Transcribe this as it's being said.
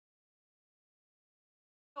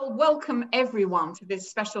Well, welcome everyone to this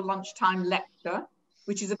special lunchtime lecture,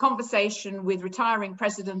 which is a conversation with retiring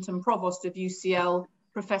President and Provost of UCL,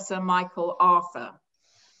 Professor Michael Arthur.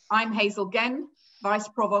 I'm Hazel Genn, Vice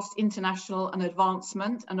Provost International and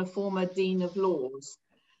Advancement and a former Dean of Laws.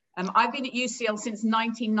 I've been at UCL since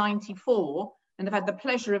 1994 and have had the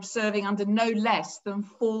pleasure of serving under no less than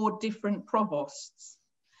 4 different provosts.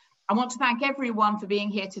 I want to thank everyone for being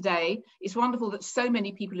here today. It's wonderful that so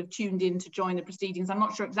many people have tuned in to join the proceedings. I'm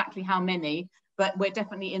not sure exactly how many, but we're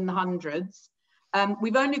definitely in the hundreds.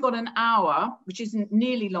 We've only got an hour, which isn't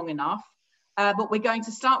nearly long enough, but we're going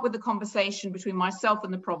to start with the conversation between myself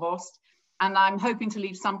and the Provost, and I'm hoping to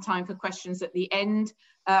leave some time for questions at the end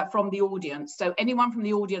from the audience. So anyone from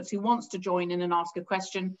the audience who wants to join in and ask a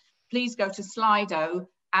question, please go to Slido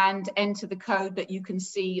and enter the code that you can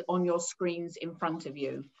see on your screens in front of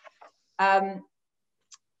you.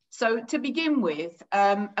 So to begin with,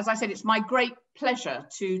 as I said, it's my great pleasure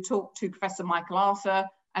to talk to Professor Michael Arthur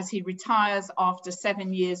as he retires after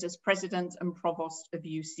 7 years as President and Provost of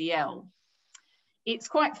UCL. It's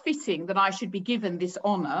quite fitting that I should be given this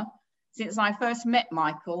honour since I first met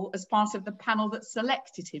Michael as part of the panel that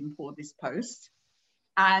selected him for this post.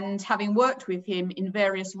 And having worked with him in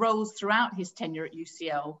various roles throughout his tenure at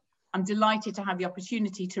UCL, I'm delighted to have the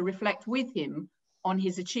opportunity to reflect with him on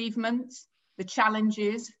his achievements, the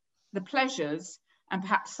challenges, the pleasures, and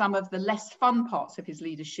perhaps some of the less fun parts of his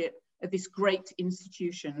leadership of this great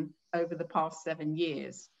institution over the past 7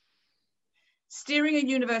 years. Steering a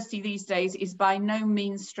university these days is by no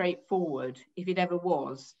means straightforward, if it ever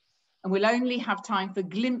was, and we'll only have time for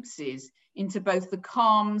glimpses into both the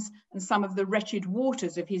calms and some of the wretched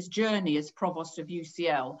waters of his journey as Provost of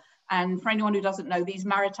UCL. And for anyone who doesn't know, these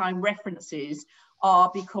maritime references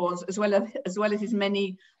are because, as well as his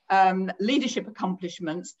many leadership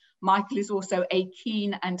accomplishments, Michael is also a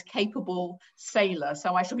keen and capable sailor.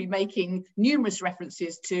 So I shall be making numerous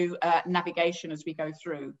references to navigation as we go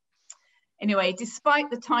through. Anyway,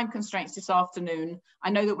 despite the time constraints this afternoon,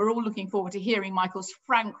 I know that we're all looking forward to hearing Michael's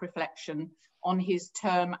frank reflection on his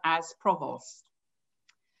term as Provost.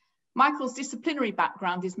 Michael's disciplinary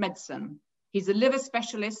background is medicine. He's a liver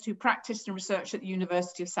specialist who practiced and researched at the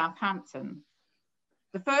University of Southampton.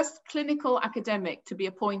 The first clinical academic to be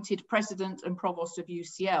appointed President and Provost of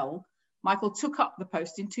UCL, Michael took up the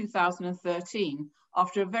post in 2013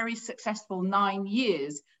 after a very successful 9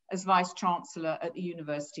 years as Vice Chancellor at the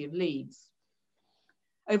University of Leeds.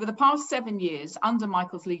 Over the past 7 years, under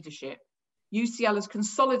Michael's leadership, UCL has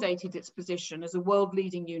consolidated its position as a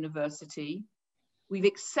world-leading university. We've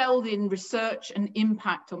excelled in research and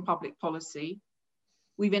impact on public policy.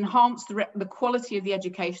 We've enhanced the quality of the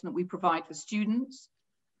education that we provide for students.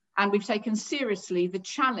 And we've taken seriously the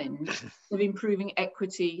challenge of improving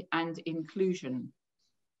equity and inclusion.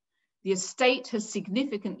 The estate has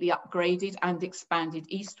significantly upgraded and expanded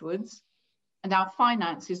eastwards, and our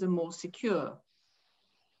finances are more secure.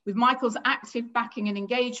 With Michael's active backing and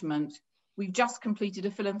engagement, we've just completed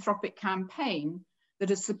a philanthropic campaign that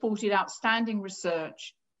has supported outstanding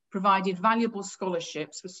research, provided valuable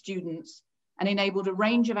scholarships for students, and enabled a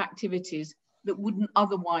range of activities that wouldn't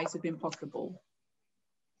otherwise have been possible.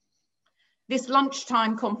 This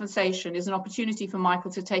lunchtime conversation is an opportunity for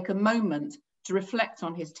Michael to take a moment to reflect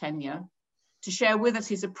on his tenure, to share with us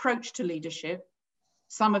his approach to leadership,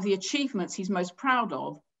 some of the achievements he's most proud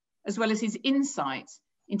of, as well as his insights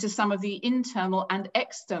into some of the internal and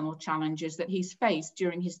external challenges that he's faced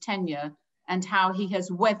during his tenure and how he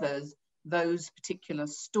has weathered those particular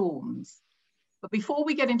storms. But before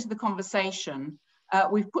we get into the conversation,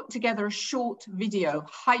 we've put together a short video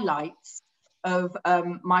highlights of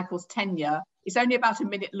Michael's tenure. It's only about a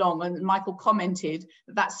minute long, and Michael commented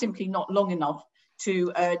that that's simply not long enough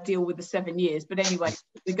to deal with the 7 years. But anyway,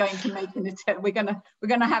 we're going to make an attempt. We're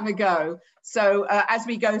going to have a go. So as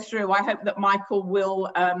we go through, I hope that Michael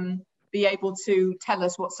will be able to tell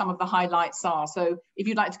us what some of the highlights are. So if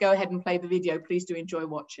you'd like to go ahead and play the video, please do enjoy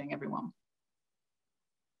watching, everyone.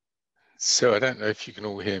 So I don't know if you can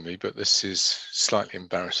all hear me, but this is slightly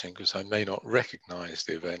embarrassing because I may not recognize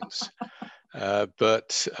the events.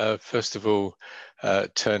 But first of all,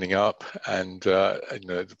 turning up and you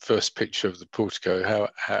know, the first picture of the portico,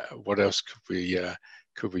 what else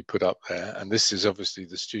could we put up there? And this is obviously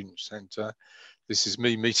the Student Centre. This is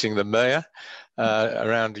me meeting the mayor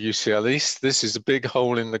around UCL East. This is a big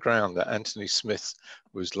hole in the ground that Anthony Smith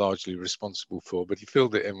was largely responsible for, but he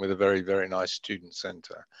filled it in with a very, very nice student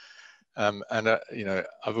centre. You know,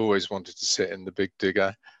 I've always wanted to sit in the Big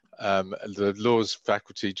Digger. The laws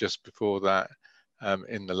faculty just before that,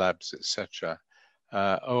 in the labs, etc.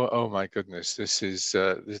 Oh my goodness, this is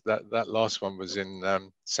that last one was in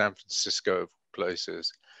San Francisco of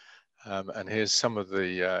places. And here's some of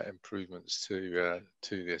the improvements to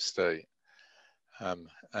the estate.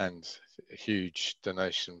 And a huge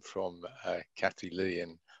donation from Kathy Lee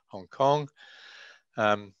in Hong Kong.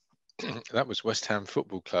 That was West Ham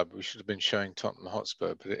Football Club. We should have been showing Tottenham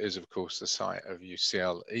Hotspur, but it is, of course, the site of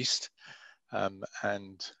UCL East.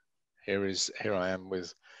 And here I am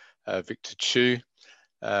with Victor Chu,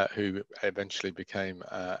 who eventually became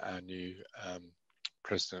our new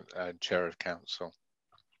president and chair of council.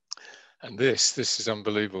 And this is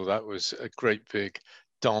unbelievable. That was a great big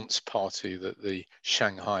dance party that the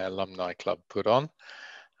Shanghai Alumni Club put on.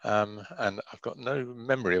 And I've got no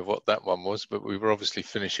memory of what that one was, but we were obviously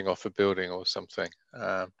finishing off a building or something.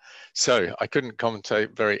 So I couldn't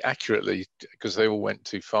commentate very accurately because they all went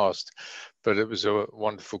too fast, but it was a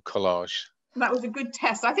wonderful collage. That was a good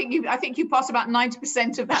test. I think you passed about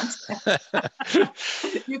 90% of that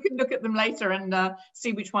test. You can look at them later and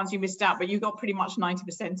see which ones you missed out, but you got pretty much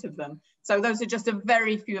 90% of them. So those are just a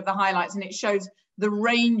very few of the highlights, and it shows the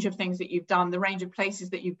range of things that you've done, the range of places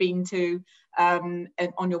that you've been to and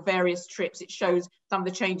on your various trips. It shows some of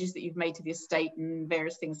the changes that you've made to the estate and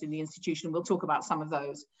various things in the institution. We'll talk about some of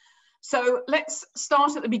those. So let's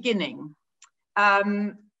start at the beginning.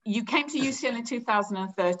 You came to UCL in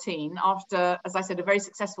 2013 after, as I said, a very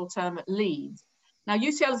successful term at Leeds. Now,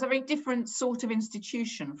 UCL is a very different sort of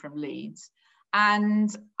institution from Leeds. And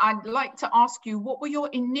I'd like to ask you, what were your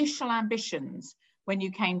initial ambitions when you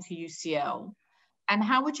came to UCL? And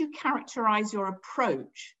how would you characterize your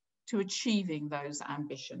approach to achieving those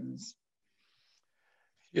ambitions?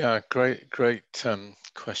 Yeah, great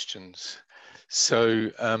questions. So,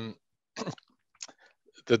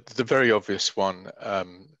 the very obvious one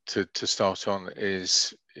to start on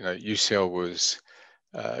is, UCL was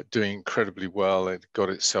doing incredibly well. It got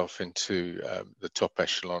itself into the top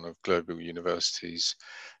echelon of global universities,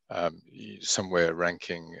 somewhere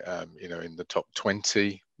ranking, in the top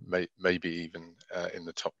 20, maybe even in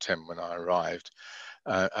the top 10 when I arrived.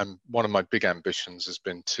 And one of my big ambitions has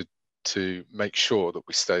been to make sure that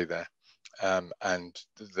we stay there, and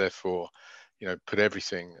therefore, put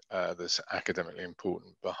everything that's academically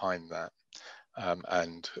important behind that,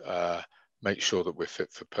 and make sure that we're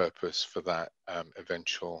fit for purpose for that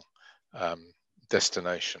eventual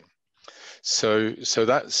destination. So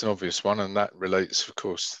that's an obvious one, and that relates, of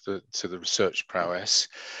course, to the research prowess.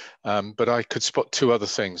 But I could spot two other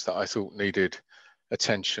things that I thought needed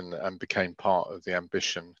attention and became part of the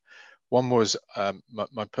ambition. One was,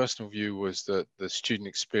 my personal view was that the student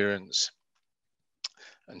experience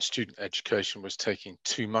and student education was taking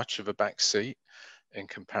too much of a back seat in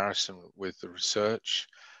comparison with the research.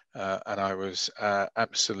 And I was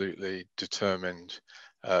absolutely determined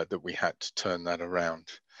that we had to turn that around.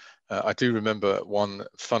 I do remember one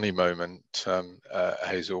funny moment,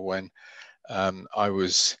 Hazel, when I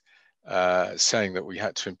was saying that we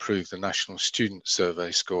had to improve the national student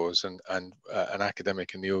survey scores, and an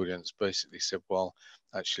academic in the audience basically said, well,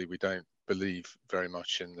 actually, we don't believe very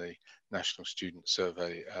much in the national student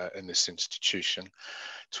survey in this institution.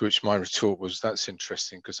 To which my retort was, that's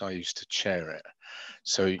interesting because I used to chair it.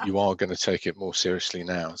 So you are going to take it more seriously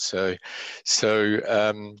now. So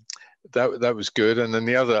that was good. And then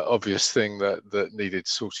the other obvious thing that needed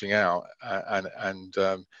sorting out, and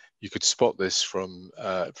you could spot this from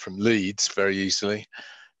Leeds very easily,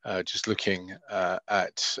 just looking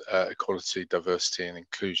at equality, diversity, and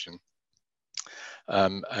inclusion.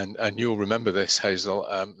 And you'll remember this, Hazel.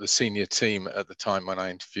 The senior team at the time when I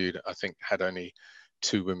interviewed, I think, had only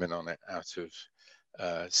 2 women on it out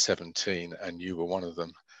of 17, and you were one of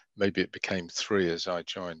them. Maybe it became 3 as I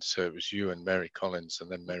joined. So it was you and Mary Collins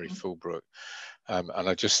and then Mary Fulbrook. And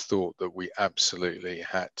I just thought that we absolutely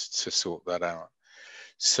had to sort that out.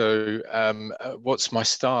 So what's my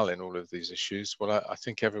style in all of these issues? Well, I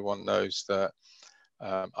think everyone knows that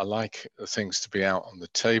I like things to be out on the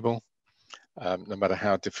table, no matter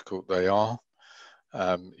how difficult they are.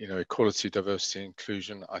 Equality, diversity,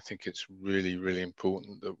 inclusion, I think it's really, really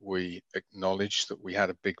important that we acknowledge that we had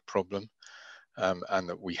a big problem, and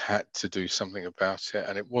that we had to do something about it.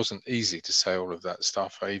 And it wasn't easy to say all of that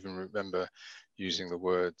stuff. I even remember using the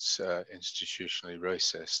words institutionally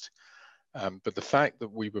racist. But the fact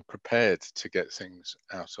that we were prepared to get things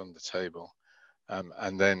out on the table,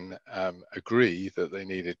 and then agree that they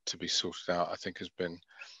needed to be sorted out, I think has been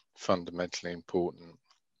fundamentally important.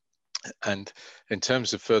 And in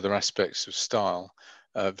terms of further aspects of style,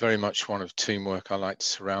 very much one of teamwork. I like to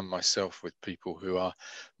surround myself with people who are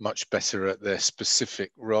much better at their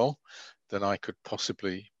specific role than I could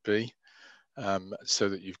possibly be, so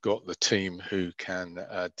that you've got the team who can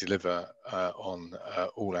deliver on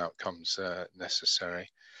all outcomes necessary.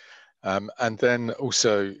 And then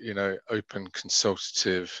also, you know, open,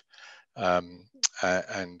 consultative,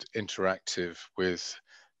 and interactive with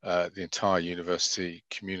the entire university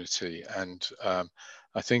community. And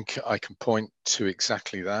I think I can point to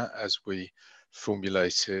exactly that as we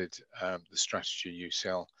formulated the strategy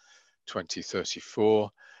UCL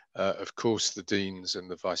 2034. Of course, the deans and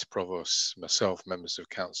the vice provosts, myself, members of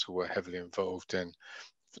council, were heavily involved in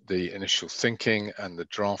the initial thinking and the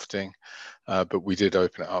drafting, but we did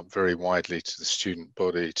open it up very widely to the student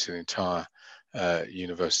body, to the entire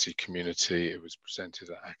university community. It was presented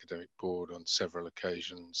at academic board on several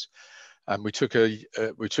occasions, and we took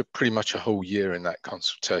pretty much a whole year in that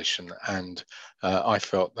consultation, and I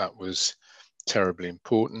felt that was terribly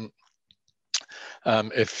important.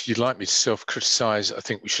 If you'd like me to self-criticize, I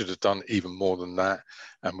think we should have done even more than that,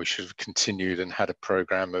 and we should have continued and had a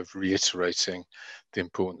program of reiterating the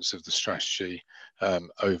importance of the strategy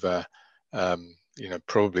over, you know,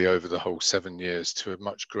 probably over the whole 7 years to a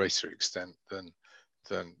much greater extent than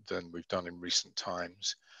we've done in recent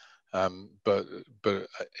times. But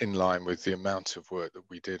in line with the amount of work that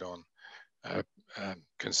we did on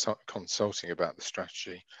consulting about the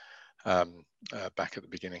strategy back at the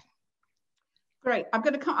beginning. Great. I'm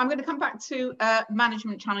going to come back to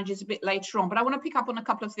management challenges a bit later on, but I want to pick up on a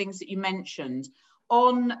couple of things that you mentioned.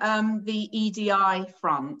 On the EDI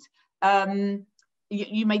front,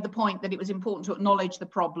 you made the point that it was important to acknowledge the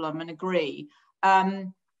problem and agree.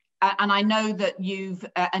 And I know that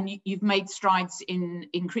you've made strides in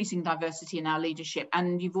increasing diversity in our leadership,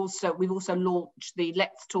 and we've also launched the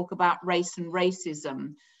Let's Talk About Race and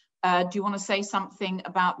Racism. Do you want to say something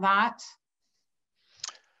about that?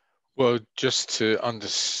 Well, just to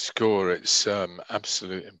underscore its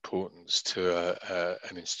absolute importance to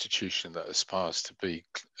an institution that aspires to be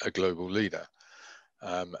a global leader.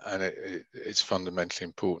 And it's fundamentally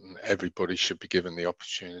important. Everybody should be given the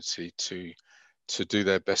opportunity to do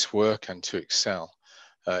their best work and to excel,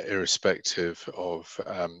 irrespective of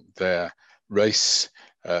their race,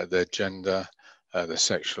 their gender, their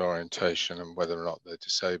sexual orientation, and whether or not they're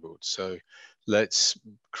disabled. So let's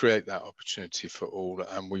create that opportunity for all,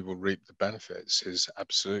 and we will reap the benefits, is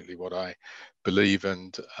absolutely what I believe.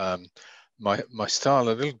 And my style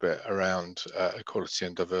a little bit around equality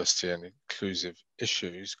and diversity and inclusion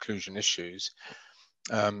issues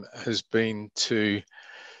has been to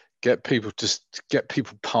get people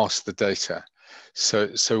past the data.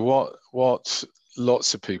 So what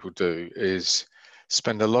lots of people do is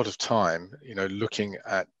spend a lot of time, you know, looking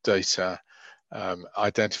at data,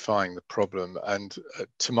 identifying the problem, and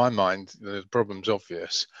to my mind, the problem's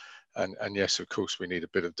obvious. And yes, of course, we need a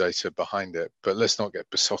bit of data behind it, but let's not get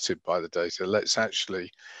besotted by the data. Let's actually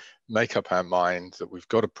make up our mind that we've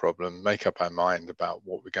got a problem, make up our mind about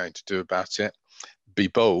what we're going to do about it, be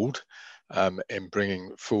bold in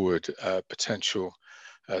bringing forward potential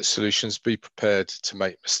solutions, be prepared to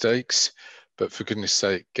make mistakes, but for goodness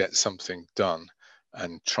sake, get something done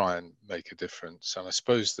and try and make a difference. And I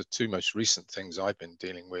suppose the two most recent things I've been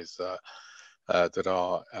dealing with that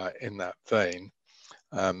are in that vein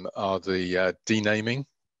are the denaming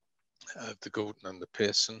of the Gordon and the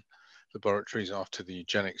Pearson laboratories after the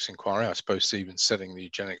eugenics inquiry. I suppose even setting the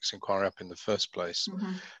eugenics inquiry up in the first place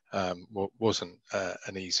wasn't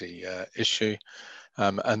an easy issue.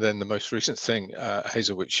 And then the most recent thing,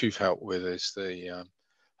 Hazel, which you've helped with, is the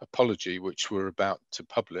apology, which we're about to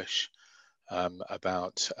publish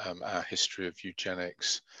about our history of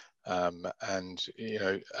eugenics, and, you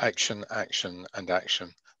know, action, action, and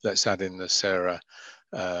action. Let's add in the Sarah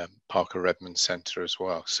Parker Redmond Centre as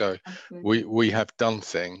well. So we have done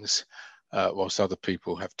things whilst other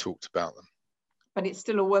people have talked about them. But it's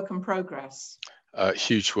still a work in progress.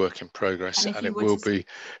 Huge work in progress, and it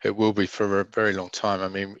will be for a very long time. I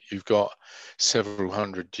mean, you've got several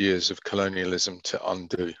hundred years of colonialism to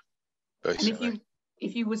undo, basically. And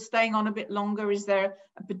if you were staying on a bit longer, is there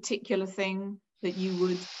a particular thing that you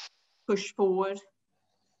would push forward?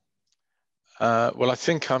 Well, I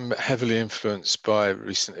think I'm heavily influenced by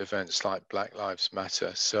recent events like Black Lives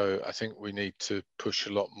Matter. So I think we need to push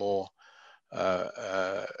a lot more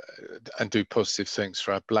and do positive things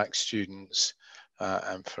for our Black students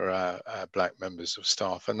and for our Black members of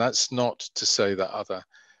staff. And that's not to say that other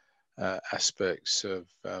aspects of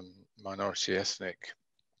minority ethnic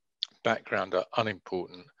background are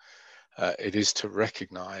unimportant. It is to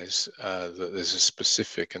recognise that there's a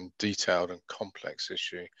specific and detailed and complex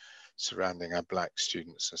issue surrounding our Black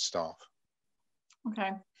students and staff. Okay.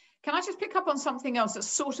 Can I just pick up on something else that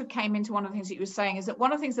sort of came into one of the things that you were saying, is that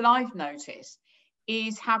one of the things that I've noticed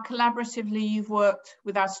is how collaboratively you've worked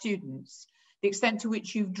with our students, the extent to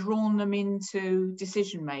which you've drawn them into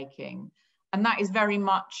decision making. And that is very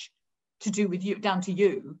much to do with you, down to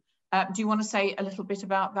you. Do you want to say a little bit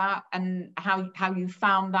about that and how you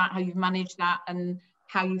found that, how you've managed that, and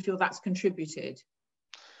how you feel that's contributed?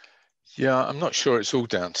 Yeah, I'm not sure it's all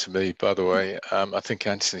down to me, by the way. I think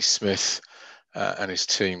Anthony Smith and his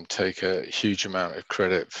team take a huge amount of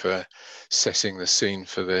credit for setting the scene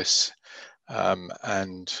for this and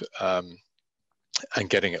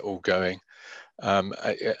getting it all going.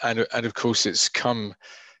 And of course, it's come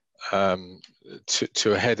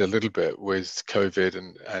to a head a little bit with COVID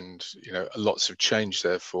and lots of change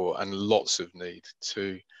therefore, and lots of need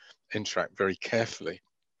to interact very carefully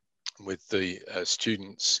with the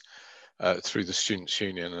students through the Students'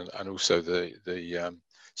 Union and also the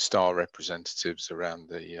STAR representatives around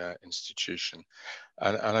the institution.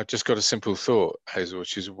 And I've just got a simple thought, Hazel,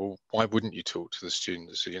 which is, well, why wouldn't you talk to the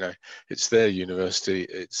students? It's their university,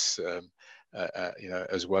 it's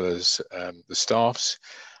as well as the staff's.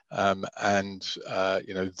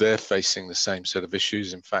 They're facing the same set of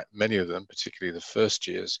issues. In fact, many of them, particularly the first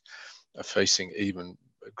years, are facing even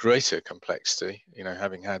greater complexity,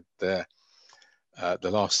 having had their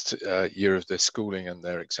the last year of their schooling and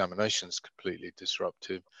their examinations completely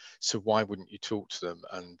disrupted. So why wouldn't you talk to them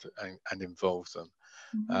and involve them?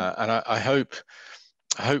 Mm-hmm. And I hope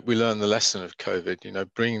we learn the lesson of COVID,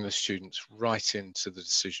 bringing the students right into the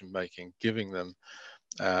decision making, giving them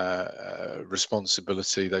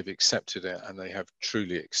responsibility. They've accepted it and they have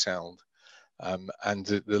truly excelled. And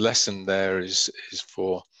the lesson there is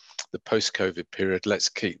for the post-COVID period. Let's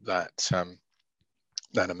keep that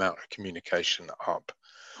that amount of communication up,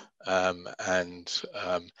 and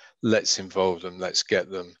let's involve them. Let's get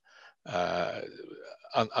them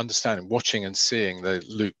understanding, watching and seeing the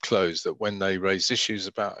loop close, that when they raise issues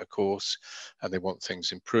about a course and they want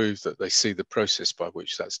things improved, that they see the process by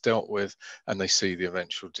which that's dealt with, and they see the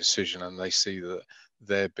eventual decision, and they see that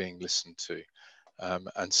they're being listened to.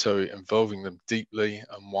 And so involving them deeply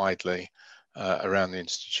and widely around the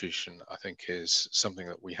institution, I think, is something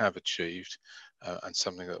that we have achieved and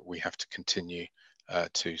something that we have to continue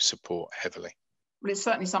to support heavily. Well, it's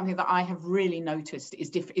certainly something that I have really noticed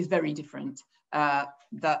is very different.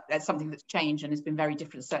 That's something that's changed and has been very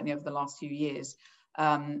different, certainly over the last few years,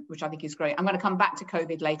 which I think is great. I'm going to come back to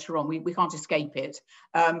COVID later on. We can't escape it,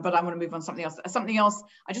 but I want to move on to something else. Something else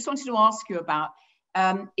I just wanted to ask you about,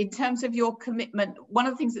 in terms of your commitment. One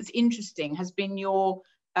of the things that's interesting has been your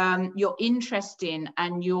interest in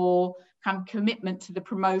and your kind of commitment to the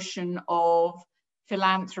promotion of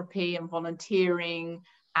philanthropy and volunteering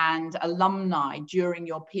and alumni during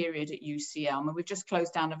your period at UCL. I mean, we've just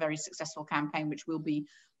closed down a very successful campaign, which we'll be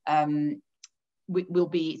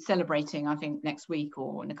celebrating, I think, next week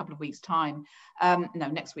or in a couple of weeks' time. No,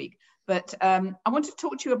 next week. But I want to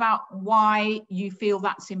talk to you about why you feel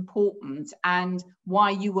that's important and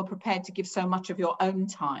why you were prepared to give so much of your own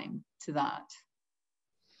time to that.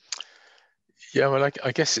 Yeah, well,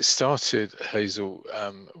 I guess it started, Hazel,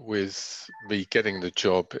 with me getting the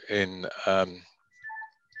job in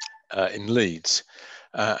Leeds,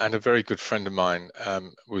 and a very good friend of mine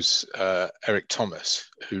was Eric Thomas,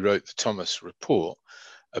 who wrote the Thomas Report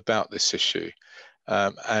about this issue,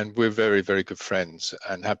 and we're very, very good friends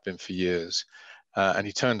and have been for years. And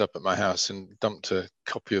he turned up at my house and dumped a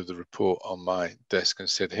copy of the report on my desk and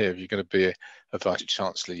said, "Here, if you're going to be a Vice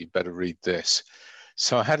Chancellor, you better read this."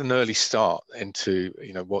 So I had an early start into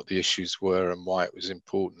what the issues were and why it was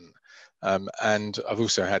important. And I've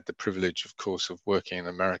also had the privilege, of course, of working in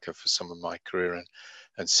America for some of my career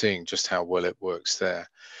and seeing just how well it works there.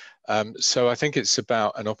 So I think it's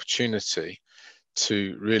about an opportunity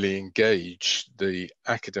to really engage the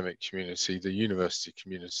academic community, the university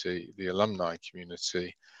community, the alumni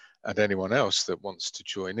community, and anyone else that wants to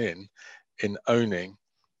join in owning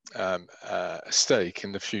a stake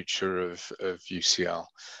in the future of UCL,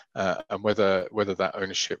 and whether that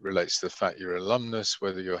ownership relates to the fact you're an alumnus,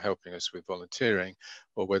 whether you're helping us with volunteering,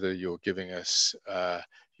 or whether you're giving us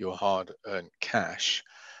your hard-earned cash,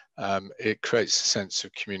 it creates a sense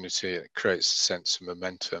of community, it creates a sense of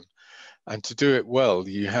momentum. And to do it well,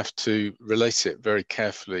 you have to relate it very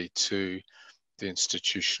carefully to the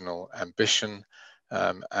institutional ambition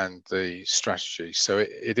and the strategy. So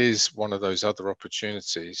it is one of those other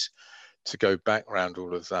opportunities to go back around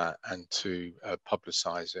all of that and to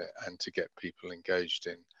publicize it and to get people engaged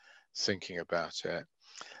in thinking about it.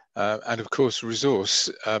 And of course, resource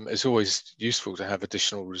is always useful to have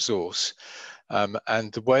additional resource.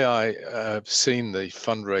 And the way I have seen the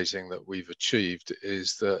fundraising that we've achieved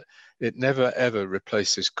is that it never ever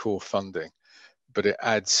replaces core funding, but it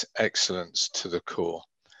adds excellence to the core.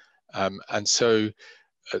 And so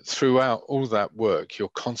throughout all that work, you're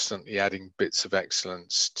constantly adding bits of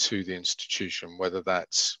excellence to the institution, whether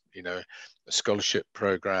that's you know, a scholarship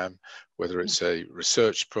program, whether it's a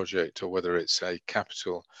research project or whether it's a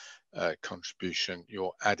capital contribution,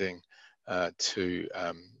 you're adding to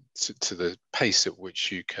the pace at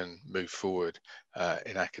which you can move forward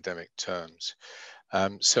in academic terms.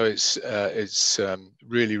 So it's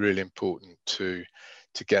really, really important to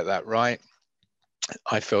get that right.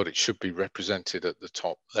 I felt it should be represented at the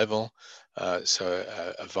top level,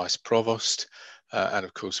 so a vice provost, and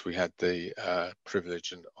of course we had the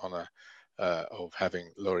privilege and honour of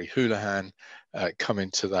having Laurie Houlihan come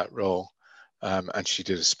into that role, and she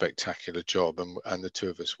did a spectacular job, and the two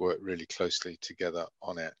of us worked really closely together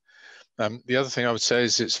on it. The other thing I would say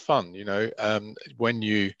is it's fun, you know, when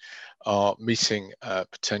you are meeting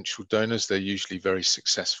potential donors, they're usually very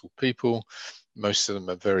successful people. Most of them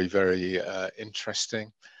are very, very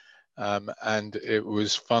interesting. And it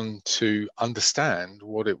was fun to understand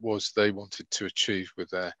what it was they wanted to achieve with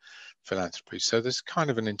their philanthropy. So there's kind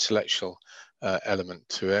of an intellectual element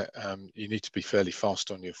to it. You need to be fairly fast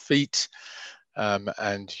on your feet,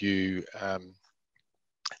 and you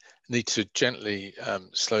need to gently,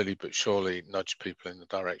 slowly but surely nudge people in the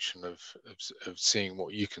direction of seeing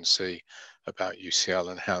what you can see about UCL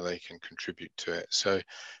and how they can contribute to it. So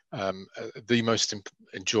the most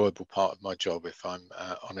enjoyable part of my job, if I'm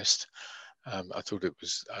honest, I thought it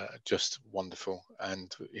was just wonderful.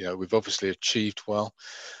 And, you know, we've obviously achieved well.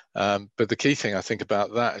 But the key thing I think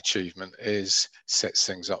about that achievement is sets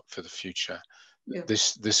things up for the future. Yeah.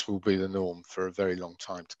 This will be the norm for a very long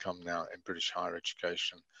time to come now in British higher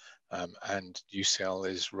education. And UCL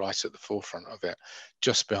is right at the forefront of it,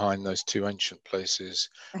 just behind those two ancient places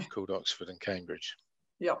called Oxford and Cambridge.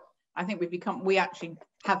 Yeah, I think we actually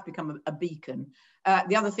have become a beacon.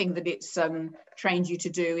 The other thing that it's trained you to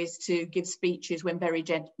do is to give speeches when very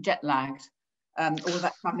jet lagged. All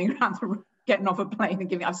that traveling around, getting off a plane and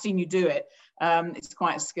giving. I've seen you do it. It's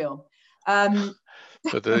quite a skill.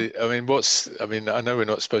 But I know we're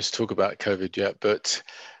not supposed to talk about COVID yet, but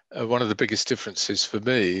one of the biggest differences for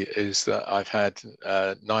me is that I've had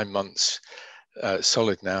 9 months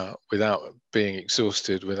solid now without being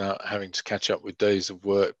exhausted, without having to catch up with days of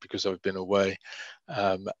work because I've been away,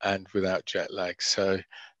 and without jet lag. So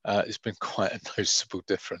it's been quite a noticeable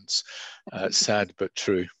difference. Sad but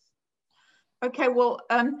true. Okay, well,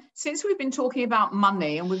 since we've been talking about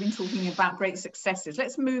money and we've been talking about great successes,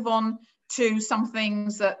 let's move on to some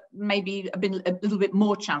things that maybe have been a little bit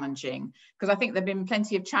more challenging, because I think there have been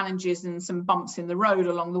plenty of challenges and some bumps in the road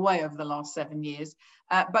along the way over the last 7 years,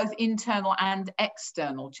 both internal and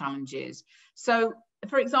external challenges. So,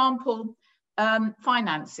 for example,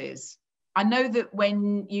 finances. I know that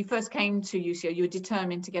when you first came to UCL, you were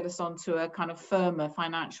determined to get us onto a kind of firmer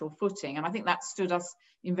financial footing. And I think that stood us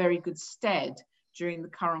in very good stead during the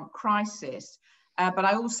current crisis. But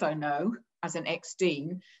I also know, as an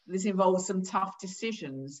ex-dean, this involves some tough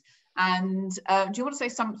decisions. And do you want to say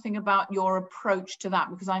something about your approach to that?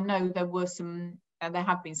 Because I know there were there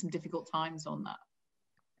have been some difficult times on that.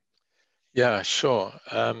 Yeah, sure.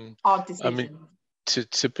 Hard decisions. I mean,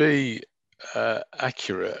 to be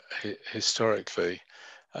accurate historically,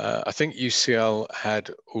 I think UCL had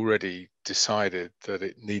already decided that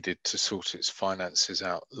it needed to sort its finances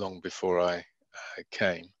out long before I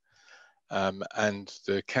came. And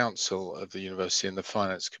the council of the university and the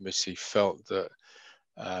finance committee felt that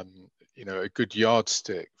you know, a good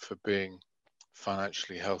yardstick for being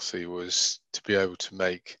financially healthy was to be able to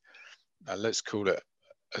make, let's call it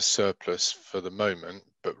a surplus for the moment,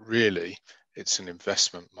 but really it's an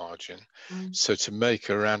investment margin. So to make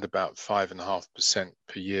around about 5.5%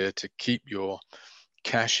 per year to keep your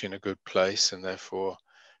cash in a good place, and therefore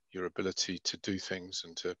your ability to do things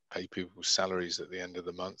and to pay people's salaries at the end of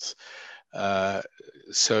the month.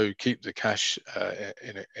 So keep the cash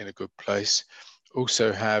in a good place.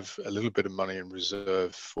 Also have a little bit of money in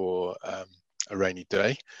reserve for a rainy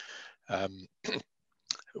day,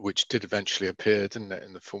 which did eventually appear, didn't it,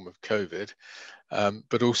 in the form of COVID.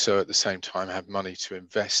 But also at the same time have money to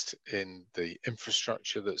invest in the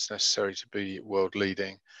infrastructure that's necessary to be world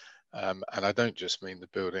leading. And I don't just mean the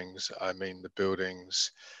buildings, I mean the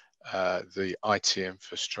buildings, the IT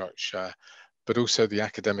infrastructure, but also the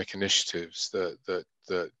academic initiatives that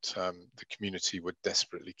the community were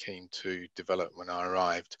desperately keen to develop when I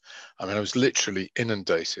arrived. I mean, I was literally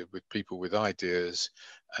inundated with people with ideas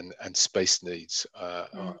and space needs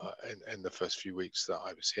in the first few weeks that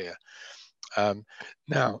I was here.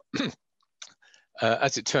 Now,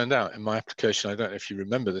 as it turned out in my application, I don't know if you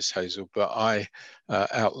remember this, Hazel, but I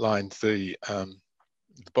outlined the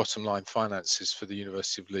bottom line finances for the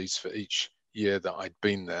University of Leeds for each year that I'd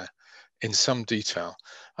been there in some detail.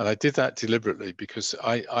 And I did that deliberately because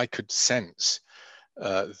I could sense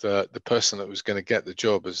the person that was going to get the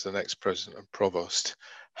job as the next president and provost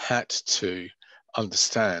had to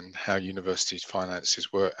understand how universities'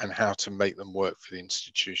 finances work and how to make them work for the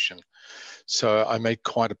institution. So I made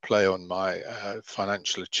quite a play on my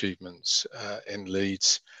financial achievements in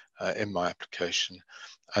Leeds in my application.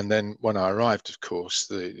 And then when I arrived, of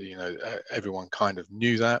course, everyone kind of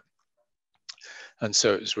knew that. And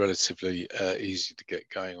so it was relatively easy to get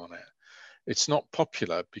going on it. It's not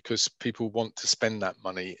popular because people want to spend that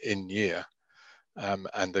money in year,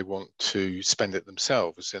 and they want to spend it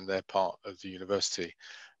themselves in their part of the university.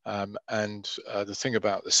 The thing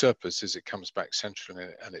about the surplus is it comes back central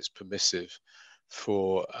and it's permissive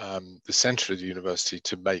for the centre of the university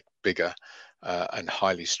to make bigger and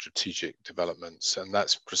highly strategic developments. And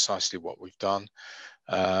that's precisely what we've done.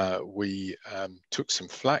 We took some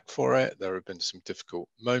flack for it. There have been some difficult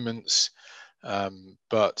moments,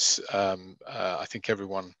 but I think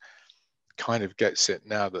everyone kind of gets it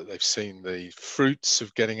now that they've seen the fruits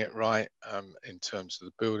of getting it right in terms of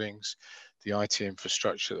the buildings. The IT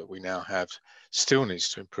infrastructure that we now have still needs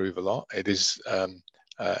to improve a lot. It is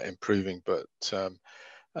improving, but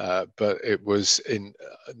it was in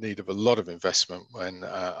need of a lot of investment when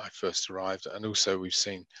I first arrived. And also we've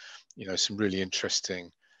seen, some really interesting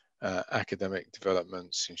academic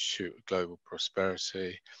developments, Institute of Global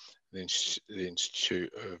Prosperity, the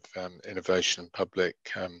Institute of Innovation and Public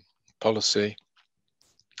Policy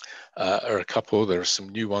are a couple. There are some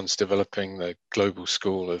new ones developing, the Global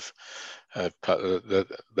School of the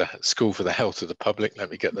School for the Health of the Public, let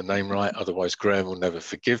me get the name right, otherwise Graham will never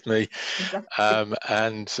forgive me.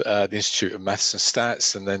 And the Institute of Maths and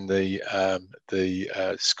Stats, and then the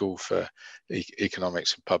School for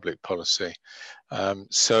Economics and Public Policy.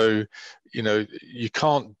 So, you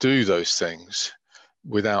can't do those things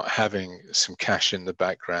without having some cash in the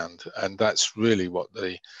background, and that's really what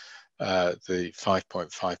the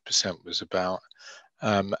 5.5% was about.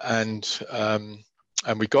 And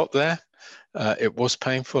we got there. It was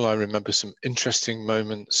painful. I remember some interesting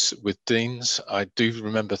moments with deans. I do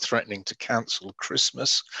remember threatening to cancel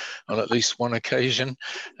Christmas on at least one occasion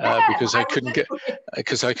because I couldn't get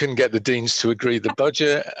the deans to agree the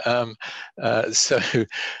budget.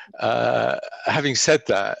 Having said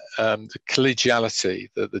that, the collegiality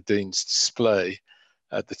that the deans display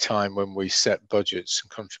at the time when we set budgets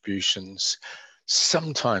and contributions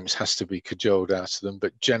sometimes has to be cajoled out of them,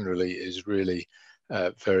 but generally is really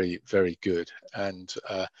very, very good, and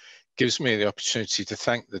gives me the opportunity to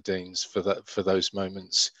thank the deans for those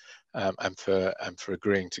moments and for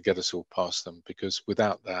agreeing to get us all past them, because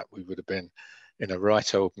without that we would have been in a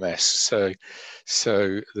right old mess. So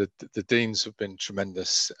the deans have been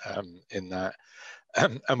tremendous in that,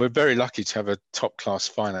 and we're very lucky to have a top-class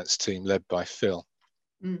finance team led by Phil.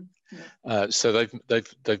 So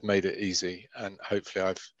they've made it easy, and hopefully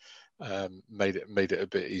I've made it a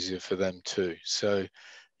bit easier for them too. So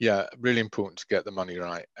yeah, really important to get the money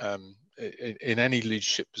right. In any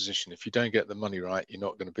leadership position, if you don't get the money right, you're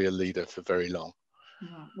not going to be a leader for very long.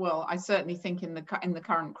 Well, I certainly think in the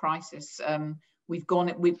current crisis, we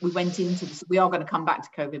went into this. We are going to come back to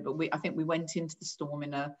COVID, but I think we went into the storm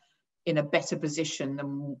in a better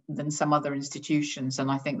position than some other institutions,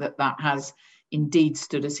 and I think that has indeed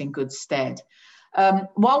stood us in good stead.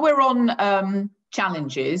 While we're on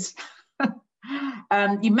challenges,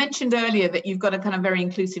 you mentioned earlier that you've got a kind of very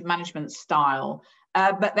inclusive management style,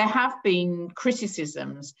 but there have been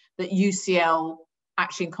criticisms that UCL,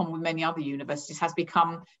 actually in common with many other universities, has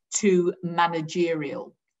become too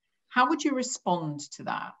managerial. How would you respond to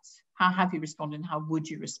that? How have you responded, and how would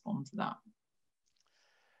you respond to that?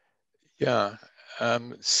 Yeah,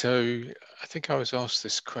 so I think I was asked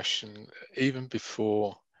this question even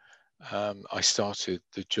before I started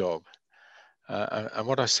the job. And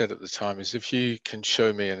what I said at the time is, if you can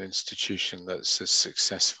show me an institution that's as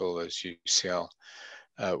successful as UCL,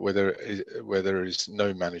 where there is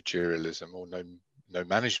no managerialism or no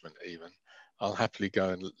management even, I'll happily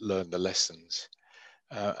go and learn the lessons.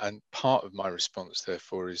 And part of my response,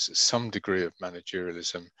 therefore, is some degree of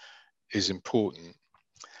managerialism is important.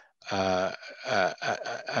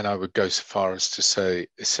 And I would go so far as to say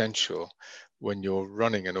essential when you're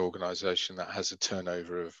running an organization that has a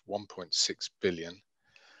turnover of 1.6 billion,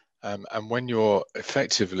 and when you're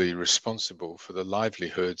effectively responsible for the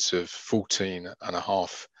livelihoods of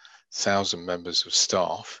 14,500 members of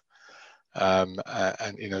staff. And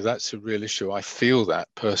that's a real issue. I feel that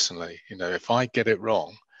personally. If I get it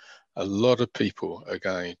wrong, a lot of people are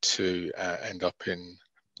going to end up in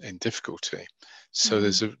difficulty. So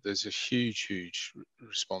there's a huge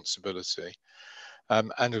responsibility.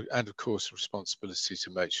 and of course responsibility to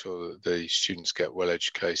make sure that the students get well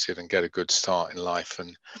educated and get a good start in life,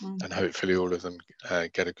 and hopefully all of them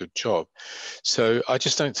get a good job. So I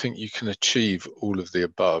just don't think you can achieve all of the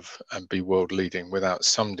above and be world leading without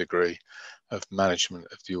some degree of management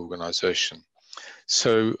of the organization.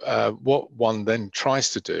 So what one then tries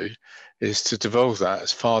to do is to devolve that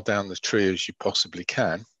as far down the tree as you possibly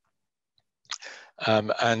can.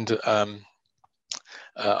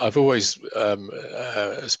 I've always,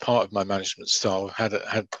 as part of my management style, had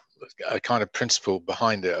a kind of principle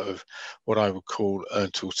behind it of what I would call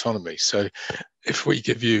earned autonomy. So if we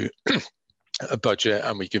give you a budget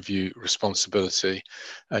and we give you responsibility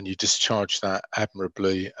and you discharge that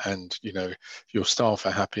admirably, and your staff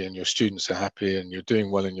are happy and your students are happy and you're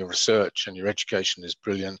doing well in your research and your education is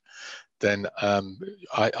brilliant, then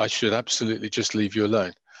I should absolutely just leave you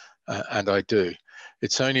alone, and I do.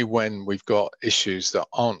 It's only when we've got issues that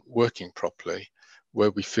aren't working properly where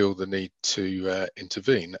we feel the need to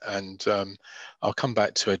intervene. And I'll come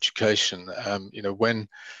back to education. When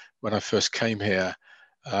I first came here,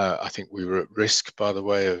 I think we were at risk, by the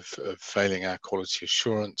way, of failing our quality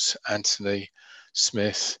assurance. Anthony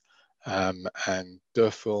Smith and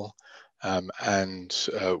Durfel and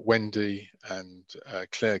Wendy and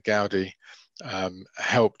Claire Gowdy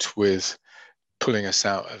helped with pulling us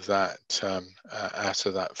out of that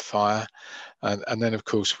fire, and then of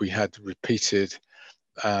course we had repeated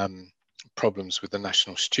problems with the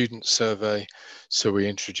National Student Survey, so we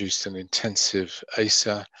introduced an intensive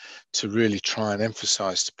ASA to really try and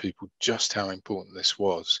emphasize to people just how important this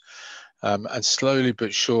was, and slowly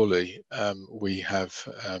but surely we have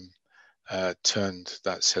turned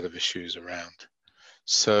that set of issues around.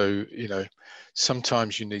 So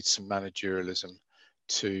sometimes you need some managerialism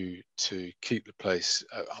to keep the place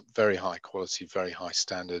very high quality, very high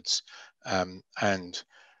standards, and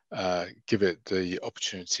give it the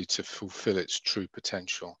opportunity to fulfill its true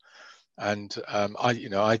potential. And I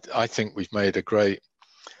think we've made a great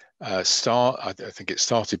start. I think it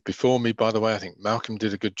started before me, by the way. I think Malcolm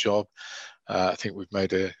did a good job. I think we've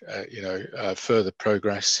made a further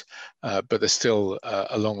progress, but there's still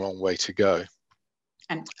a long way to go.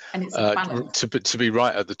 And it's a balance. To be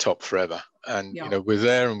right at the top forever. And we're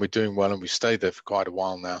there and we're doing well, and we've stayed there for quite a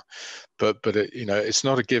while now, but it's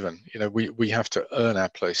not a given. We have to earn our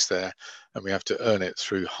place there, and we have to earn it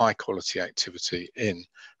through high quality activity in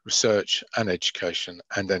research and education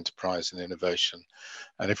and enterprise and innovation.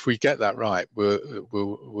 And if we get that right, we'll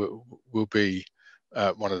be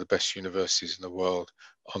one of the best universities in the world,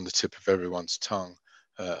 on the tip of everyone's tongue,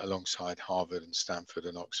 alongside Harvard and Stanford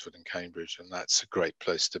and Oxford and Cambridge, and that's a great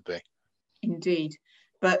place to be. Indeed.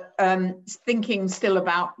 But thinking still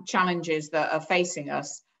about challenges that are facing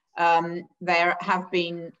us, there have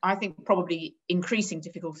been, I think, probably increasing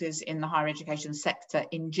difficulties in the higher education sector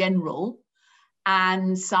in general,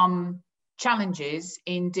 and some challenges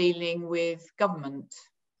in dealing with government.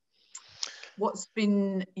 What's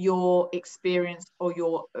been your experience or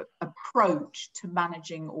your approach to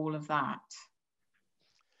managing all of that?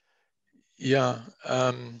 Yeah,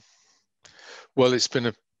 well, it's been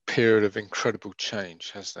a period of incredible change,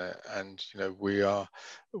 hasn't it? And we are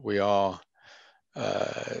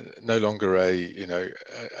no longer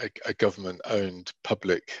a government-owned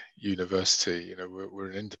public university. We're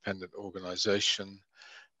an independent organisation,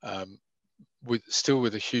 still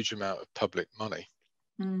with a huge amount of public money,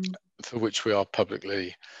 for which we are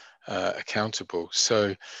publicly accountable.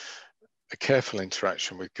 So a careful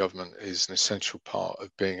interaction with government is an essential part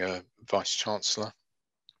of being a vice chancellor.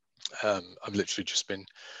 I've literally just been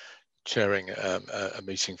chairing a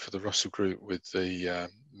meeting for the Russell Group with the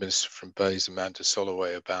Minister from Bays, Amanda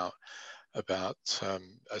Soloway, about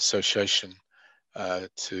association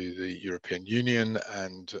to the European Union,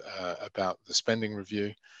 and about the spending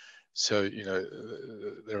review. So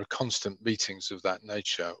there are constant meetings of that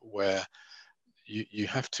nature where you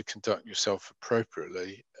have to conduct yourself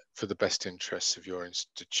appropriately for the best interests of your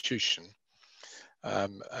institution.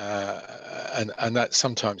 And that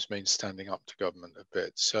sometimes means standing up to government a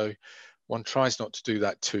bit. So one tries not to do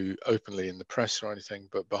that too openly in the press or anything,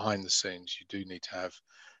 but behind the scenes, you do need to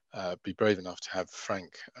be brave enough to have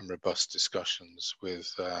frank and robust discussions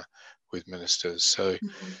with ministers.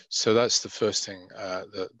 So that's the first thing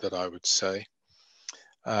that I would say.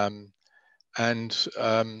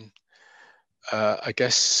 I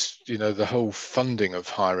guess the whole funding of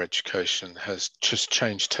higher education has just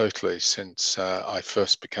changed totally since I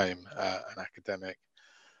first became an academic,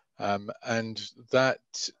 and that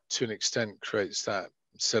to an extent creates that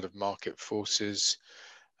set of market forces.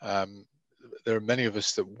 There are many of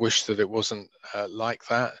us that wish that it wasn't like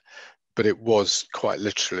that, but it was quite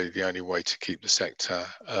literally the only way to keep the sector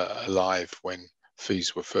alive when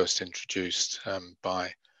fees were first introduced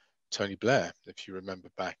by Tony Blair, if you remember,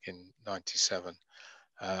 back in '97,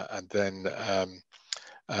 and then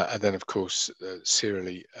of course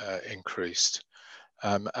serially increased,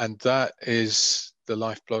 and that is the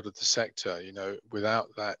lifeblood of the sector. You know, without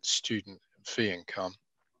that student fee income,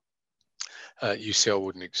 UCL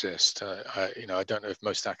wouldn't exist. You know, I don't know if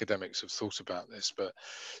most academics have thought about this, but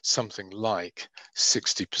something like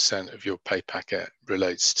 60% of your pay packet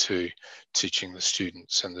relates to teaching the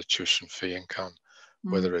students and the tuition fee income,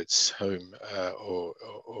 whether it's home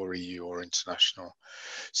or EU or international.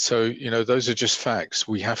 So, you know, those are just facts.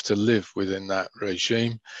 We have to live within that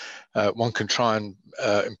regime. One can try and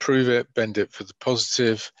improve it, bend it for the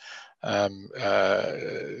positive, you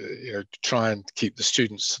know, try and keep the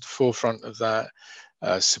students to the forefront of that,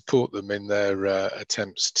 support them in their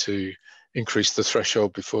attempts to increase the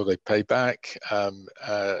threshold before they pay back,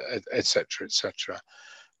 et cetera,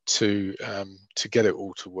 to get it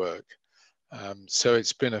all to work. So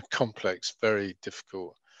it's been a complex, very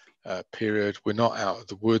difficult period. We're not out of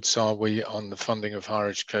the woods, are we, on the funding of higher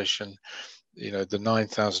education? You know, the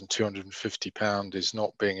 £9,250 is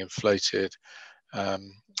not being inflated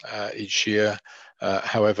each year.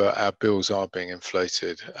 However, our bills are being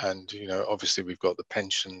inflated, and you know, obviously we've got the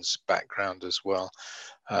pensions background as well,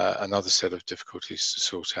 another set of difficulties to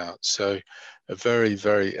sort out. So a very,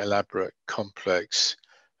 very elaborate, complex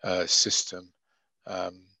system,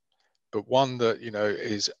 but one that, you know,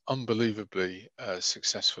 is unbelievably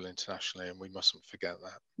successful internationally, and we mustn't forget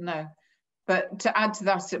that. No, but to add to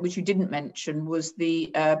that, which you didn't mention, was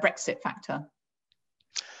the Brexit factor.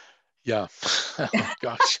 Yeah, oh,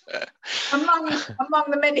 gosh. among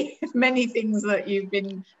the many things that you've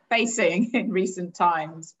been facing in recent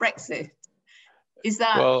times, Brexit, is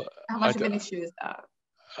that, well, how much of an issue is that?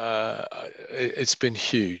 It's been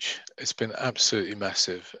huge. It's been absolutely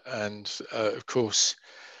massive, and of course,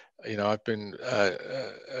 you know, I've been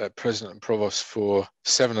president and provost for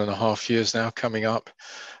 7.5 years now, coming up,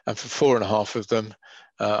 and for 4.5 of them,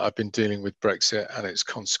 I've been dealing with Brexit and its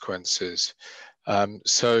consequences.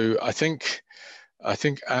 So I think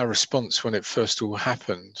our response when it first all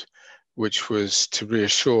happened, which was to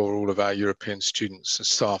reassure all of our European students and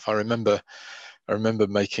staff. I remember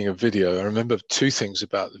making a video. I remember two things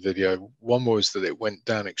about the video. One was that it went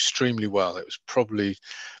down extremely well. It was probably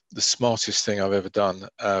the smartest thing I've ever done,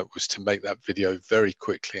 was to make that video very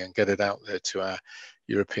quickly and get it out there to our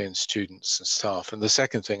European students and staff. And the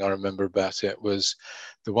second thing I remember about it was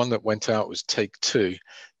the one that went out was take two.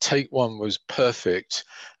 Take one was perfect,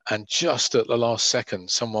 and just at the last second,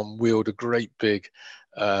 someone wheeled a great big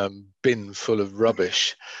bin full of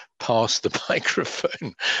rubbish past the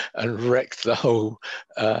microphone and wrecked the whole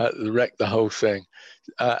thing.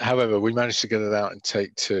 However, we managed to get it out in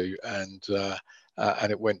take two, and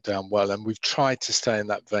it went down well. And we've tried to stay in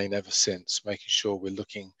that vein ever since, making sure we're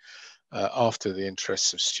looking after the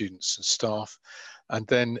interests of students and staff, and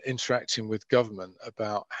then interacting with government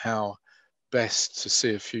about how best to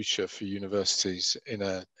see a future for universities in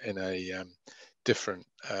a different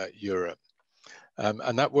Europe.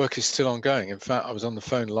 And that work is still ongoing. In fact, I was on the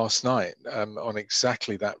phone last night on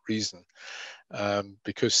exactly that reason,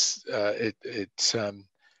 because it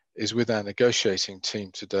is with our negotiating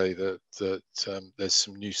team today that there's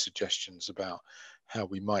some new suggestions about how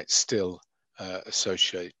we might still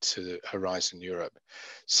associate to Horizon Europe.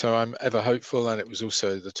 So I'm ever hopeful, and it was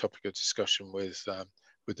also the topic of discussion with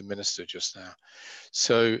the minister just now.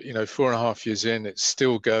 So, you know, 4.5 years in, it's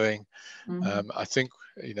still going. I think,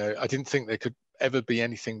 you know, I didn't think there could ever be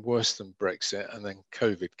anything worse than Brexit, and then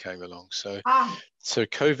COVID came along. So so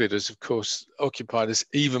COVID has, of course, occupied us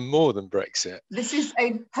even more than Brexit. This is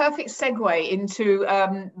a perfect segue into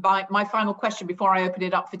my final question before I open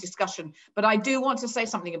it up for discussion. But I do want to say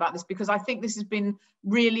something about this, because I think this has been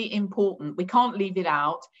really important. We can't leave it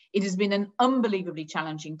out. It has been an unbelievably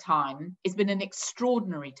challenging time. It's been an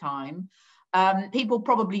extraordinary time. People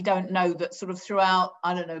probably don't know that sort of throughout,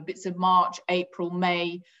 I don't know, bits of March, April,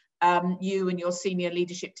 May, you and your senior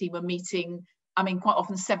leadership team are meeting, I mean, quite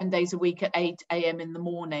often 7 days a week at 8 a.m. in the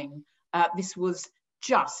morning. This was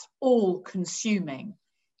just all consuming,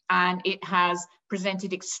 and it has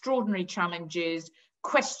presented extraordinary challenges,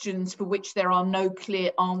 questions for which there are no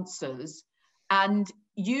clear answers. And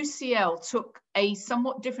UCL took a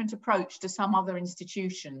somewhat different approach to some other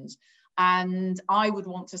institutions. And I would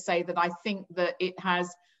want to say that I think that it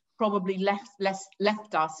has probably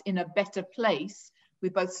left us in a better place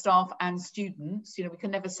with both staff and students. You know, we can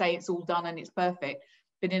never say it's all done and it's perfect,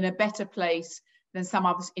 but in a better place than some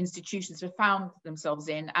other institutions have found themselves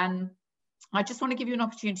in. And I just want to give you an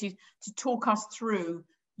opportunity to talk us through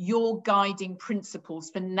your guiding principles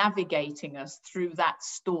for navigating us through that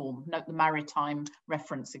storm. Note the maritime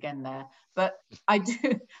reference again there. But I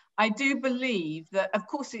do believe that, of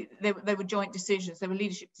course, there were joint decisions, there were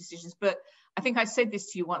leadership decisions, but I think I said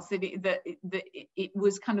this to you once, that it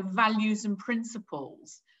was kind of values and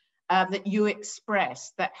principles that you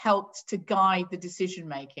expressed that helped to guide the decision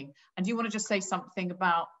making. And do you want to just say something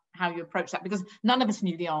about how you approach that? Because none of us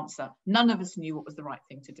knew the answer. None of us knew what was the right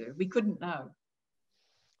thing to do. We couldn't know.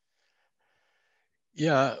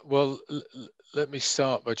 Yeah, well, let me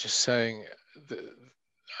start by just saying that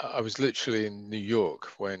I was literally in New York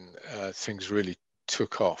when things really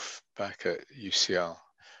took off back at UCL.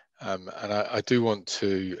 And I do want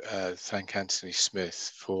to thank Anthony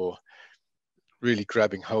Smith for really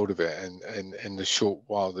grabbing hold of it and in the short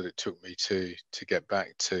while that it took me to get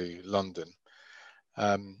back to London,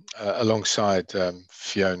 alongside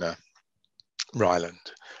Fiona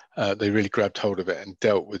Ryland. They really grabbed hold of it and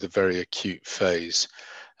dealt with a very acute phase.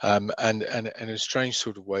 And in a strange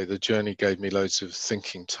sort of way, the journey gave me loads of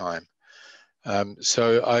thinking time.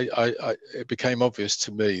 So it became obvious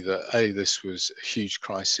to me that this was a huge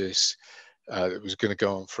crisis that was going to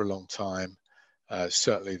go on for a long time.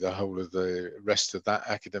 Certainly the whole of the rest of that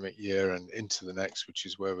academic year and into the next, which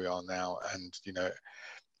is where we are now. And, you know,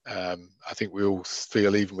 I think we all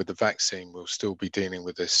feel, even with the vaccine, we'll still be dealing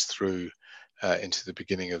with this through into the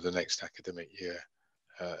beginning of the next academic year,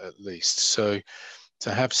 at least. So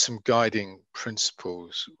to have some guiding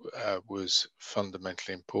principles was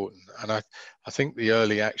fundamentally important. And I think the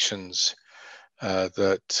early actions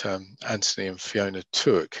that Anthony and Fiona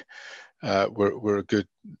took were a good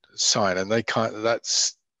sign. And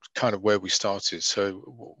that's kind of where we started. So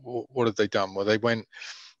what have they done? Well, they went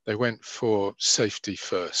for safety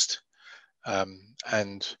first.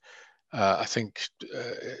 And I think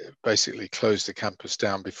basically closed the campus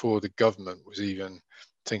down before the government was even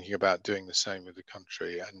thinking about doing the same with the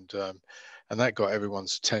country, and that got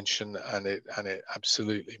everyone's attention, and it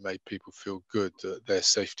absolutely made people feel good that their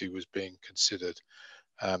safety was being considered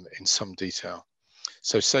in some detail.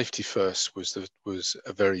 So safety first was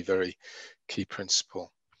a very, very key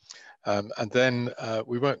principle. And then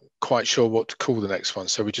we weren't quite sure what to call the next one,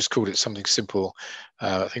 so we just called it something simple.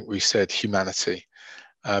 I think we said humanity.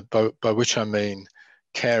 By which I mean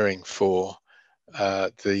caring for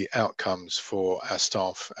the outcomes for our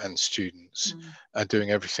staff and students, and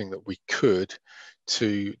doing everything that we could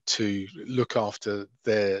to look after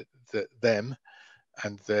them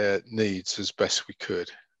and their needs as best we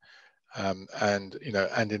could, and you know,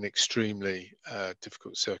 and in extremely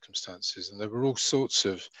difficult circumstances. And there were all sorts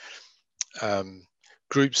of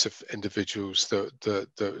groups of individuals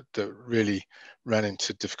that really ran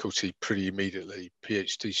into difficulty pretty immediately.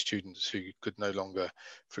 PhD students who could no longer,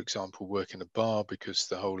 for example, work in a bar because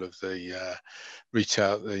the whole of the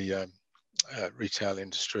retail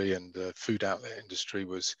industry and the food outlet industry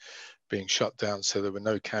was being shut down. So there were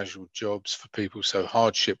no casual jobs for people. So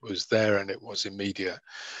hardship was there, and it was immediate.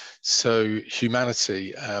 So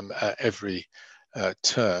humanity at every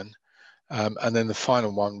turn. And then the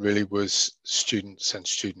final one really was students and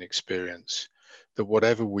student experience. That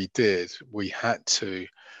whatever we did, we had to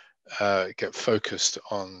get focused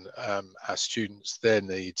on our students, their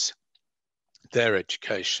needs, their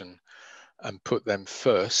education, and put them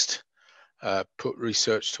first. Put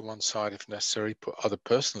research to one side if necessary, put other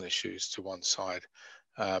personal issues to one side,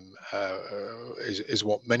 is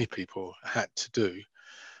what many people had to do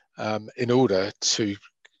in order to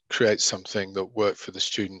create something that worked for the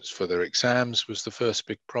students. For their exams was the first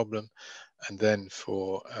big problem, and then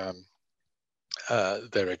for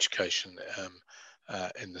their education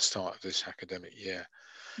in the start of this academic year.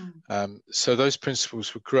 So those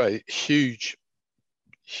principles were great. Huge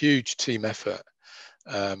team effort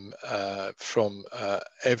from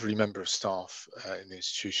every member of staff in the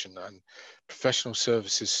institution, and professional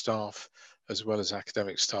services staff as well as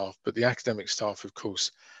academic staff. But the academic staff, of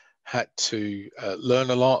course, had to learn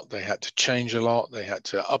a lot, they had to change a lot, they had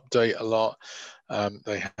to update a lot,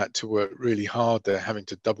 they had to work really hard. They're having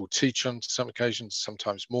to double teach on some occasions,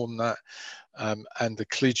 sometimes more than that. And the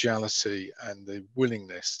collegiality and the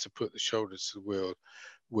willingness to put the shoulders to the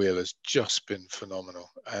wheel has just been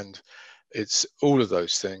phenomenal. And it's all of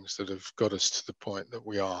those things that have got us to the point that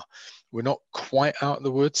we're not quite out of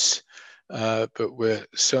the woods, but we're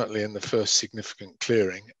certainly in the first significant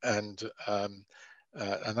clearing. And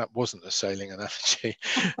that wasn't a sailing analogy.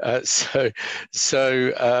 So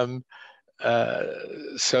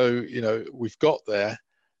you know, we've got there.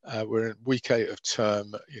 We're in week 8 of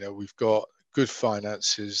term. You know, we've got good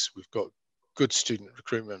finances. We've got good student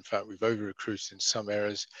recruitment. In fact, we've over-recruited in some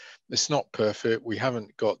areas. It's not perfect. We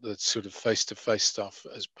haven't got the sort of face-to-face stuff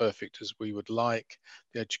as perfect as we would like,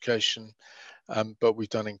 the education, but we've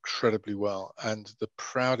done incredibly well. And the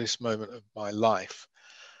proudest moment of my life,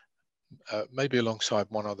 maybe alongside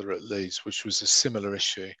one other at Leeds, which was a similar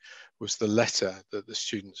issue, was the letter that the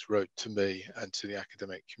students wrote to me and to the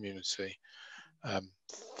academic community,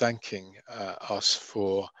 thanking us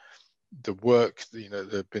for the work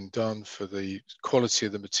that had been done, for the quality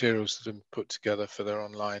of the materials that have been put together for their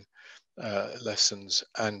online lessons,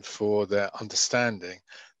 and for their understanding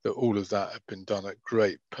that all of that had been done at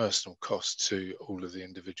great personal cost to all of the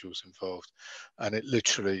individuals involved. And it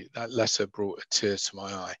literally, that letter brought a tear to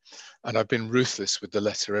my eye. And I've been ruthless with the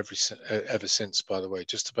letter ever since, by the way.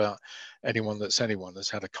 Just about anyone that's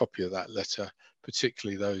had a copy of that letter,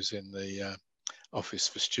 particularly those in the Office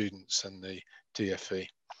for Students and the DFE.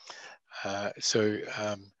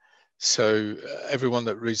 So everyone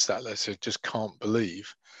that reads that letter just can't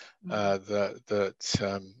believe that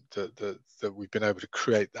we've been able to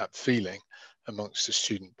create that feeling amongst the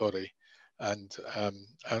student body, and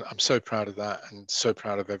I'm so proud of that, and so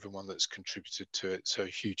proud of everyone that's contributed to it. So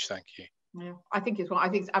huge thank you. Yeah, I think it's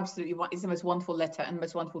absolutely it's the most wonderful letter and the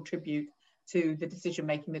most wonderful tribute to the decision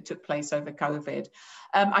making that took place over COVID.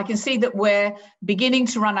 I can see that we're beginning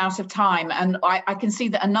to run out of time, and I can see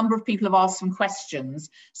that a number of people have asked some questions.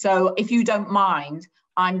 So if you don't mind,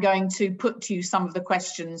 I'm going to put to you some of the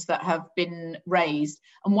questions that have been raised.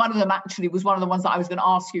 And one of them actually was one of the ones that I was going to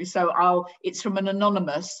ask you. So it's from an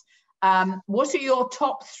anonymous. What are your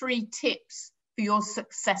top 3 tips for your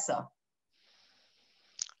successor?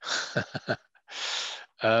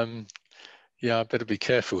 Yeah, I better be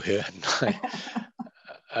careful here.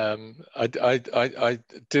 I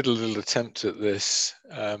did a little attempt at this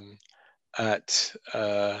at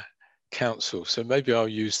council, so maybe I'll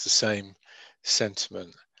use the same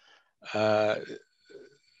sentiment.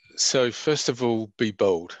 So first of all, be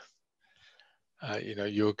bold.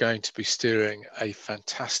 You're going to be steering a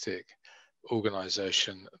fantastic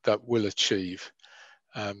organization that will achieve.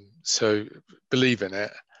 So believe in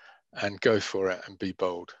it and go for it and be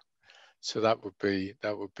bold. So that would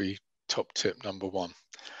be top tip number 1.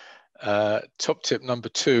 Top tip number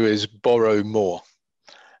 2 is borrow more.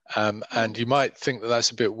 And you might think that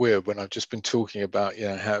that's a bit weird when I've just been talking about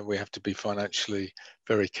how we have to be financially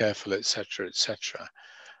very careful, etc., etc.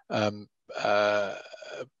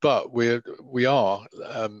 But we are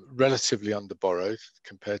relatively under borrowed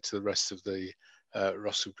compared to the rest of the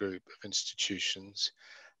Russell Group of institutions,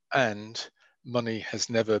 and money has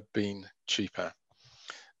never been cheaper.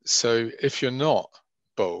 So if you're not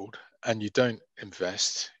bold and you don't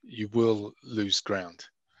invest, you will lose ground.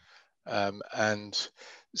 And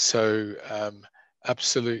so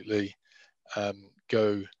absolutely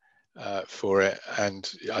go for it,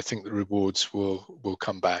 and I think the rewards will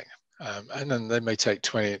come back. And then they may take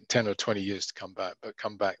 10 or 20 years to come back, but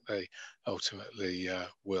come back they ultimately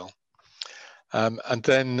will. And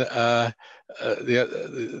then the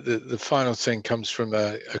final thing comes from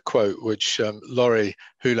a quote which Laurie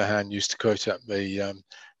Houlihan used to quote at me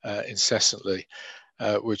incessantly,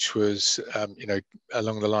 which was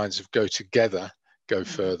along the lines of "Go together, go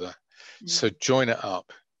further." So join it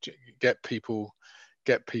up, get people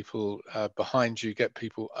behind you, get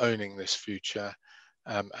people owning this future,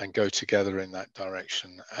 and go together in that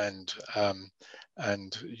direction. And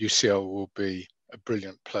UCL will be a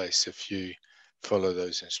brilliant place if you follow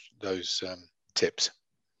those tips.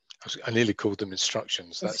 I nearly called them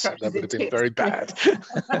instructions. That would have been very bad.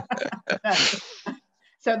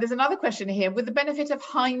 So there's another question here. With the benefit of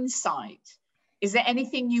hindsight, is there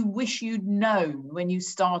anything you wish you'd known when you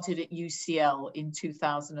started at UCL in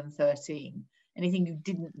 2013? Anything you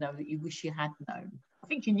didn't know that you wish you had known? I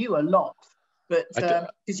think you knew a lot, but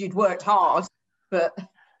because you'd worked hard, but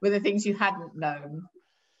were there things you hadn't known,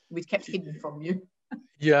 we'd kept hidden from you?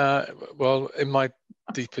 Yeah, well, in my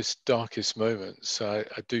deepest, darkest moments, I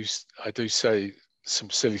do say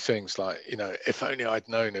some silly things like, if only I'd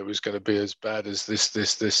known it was going to be as bad as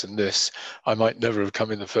this, and this, I might never have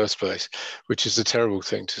come in the first place, which is a terrible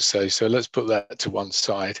thing to say. So let's put that to one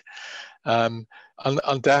side.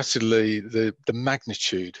 Undoubtedly, the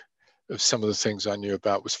magnitude of some of the things I knew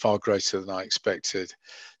about was far greater than I expected.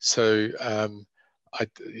 So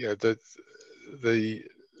the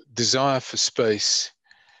desire for space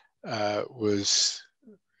was,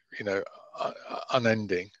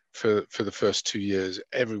 unending for the first 2 years.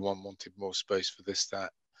 Everyone wanted more space for this,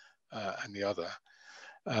 that, and the other.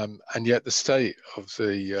 And yet the state of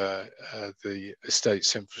the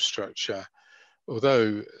estate's infrastructure,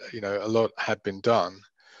 although a lot had been done,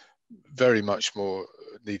 very much more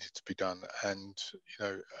needed to be done, and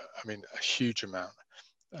I mean, a huge amount.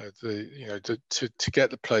 To get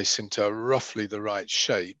the place into roughly the right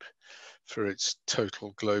shape for its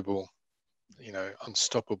total global,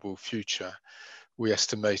 unstoppable future, we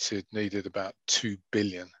estimated needed about 2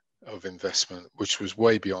 billion of investment, which was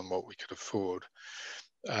way beyond what we could afford.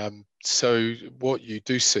 So what you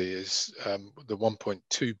do see is the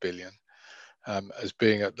 1.2 billion as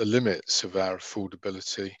being at the limits of our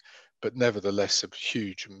affordability, but nevertheless a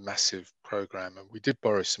huge, massive program. And we did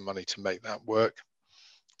borrow some money to make that work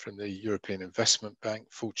from the European Investment Bank,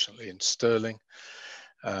 fortunately in sterling,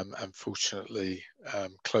 and fortunately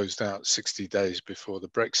closed out 60 days before the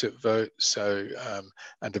Brexit vote. So,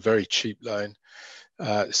 and a very cheap loan.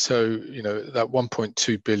 So, that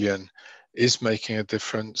 1.2 billion is making a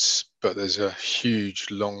difference, but there's a huge,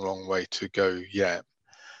 long way to go yet.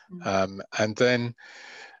 And then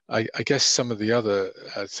I guess some of the other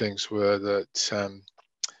things were that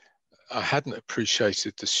I hadn't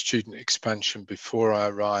appreciated the student expansion before I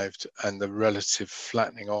arrived and the relative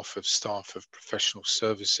flattening off of staff of professional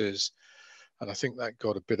services. And I think that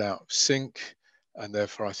got a bit out of sync. And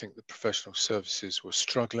therefore, I think the professional services were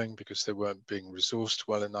struggling because they weren't being resourced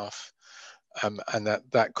well enough. And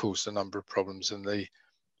that caused a number of problems. And the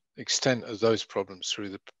extent of those problems through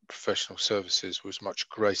the professional services was much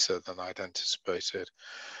greater than I'd anticipated.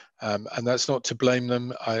 And that's not to blame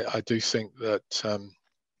them. I do think that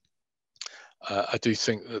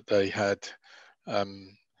they had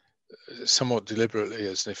somewhat deliberately,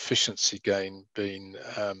 as an efficiency gain, been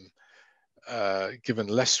given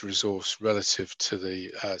less resource relative to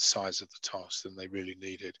the size of the task than they really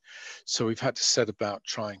needed. So we've had to set about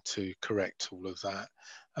trying to correct all of that.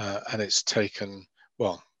 And it's taken,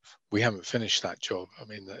 well, we haven't finished that job. I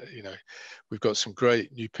mean, we've got some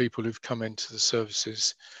great new people who've come into the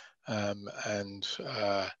services, and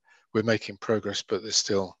we're making progress, but there's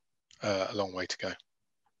still a long way to go.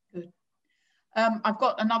 Good. I've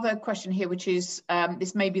got another question here, which is,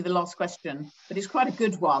 this may be the last question, but it's quite a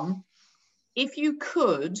good one. If you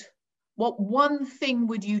could, what one thing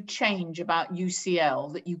would you change about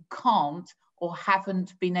UCL that you can't or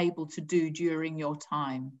haven't been able to do during your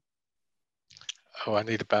time? Oh, I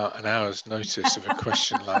need about an hour's notice of a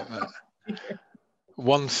question like that. Yeah.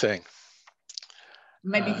 One thing.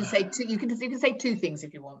 Maybe you can say two. You can say two things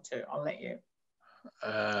if you want to. I'll let you.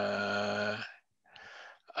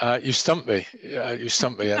 You stumped me. You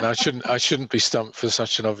stumped me, and I shouldn't be stumped for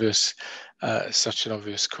such an obvious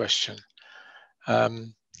question.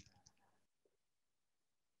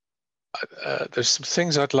 There's some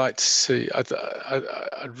things I'd like to see.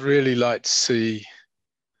 I'd really like to see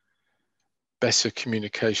better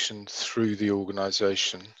communication through the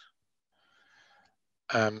organisation,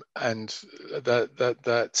 and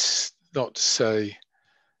that's not to say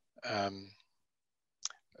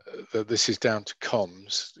that this is down to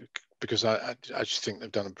comms, because I just think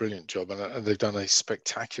they've done a brilliant job, and they've done a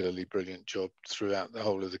spectacularly brilliant job throughout the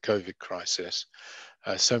whole of the COVID crisis.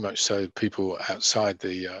 So much so people outside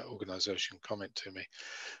the organisation comment to me.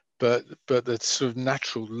 But the sort of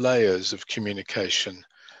natural layers of communication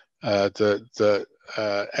that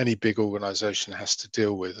any big organisation has to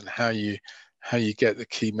deal with, and how you get the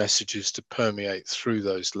key messages to permeate through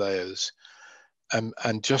those layers,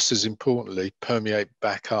 and just as importantly, permeate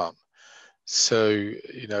back up. So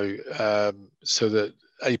so that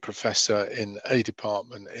a professor in a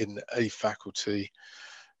department, in a faculty,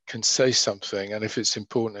 can say something, and if it's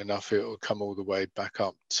important enough, it will come all the way back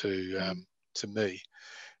up to me.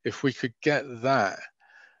 If we could get that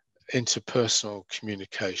interpersonal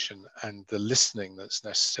communication and the listening that's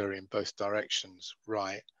necessary in both directions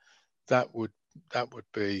right, that would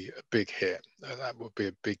be a big hit. That would be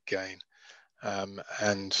a big gain.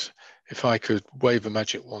 And if I could wave a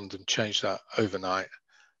magic wand and change that overnight,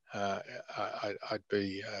 I'd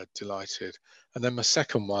be delighted. And then my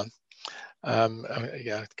second one,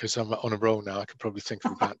 yeah, because I'm on a roll now, I could probably think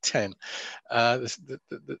of about 10.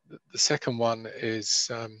 The second one is,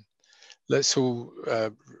 let's all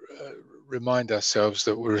remind ourselves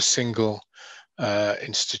that we're a single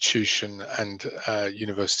institution and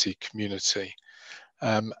university community.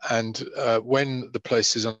 And when the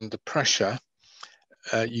place is under pressure,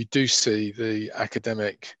 you do see the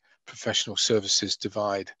academic professional services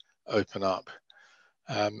divide open up.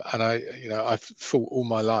 And I've fought all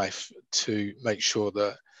my life to make sure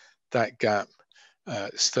that that gap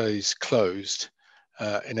stays closed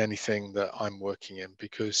in anything that I'm working in,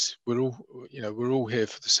 because we're all here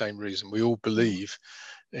for the same reason. We all believe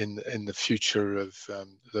in the future of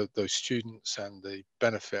those students and the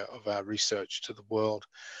benefit of our research to the world.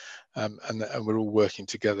 And we're all working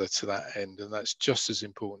together to that end, and that's just as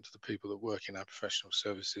important to the people that work in our professional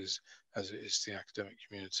services as it is to the academic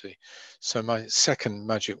community. So my second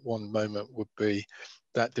magic wand moment would be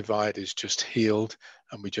that divide is just healed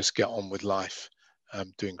and we just get on with life,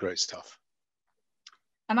 doing great stuff.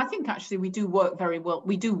 And I think actually we do work very well.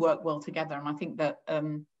 We do work well together, and I think that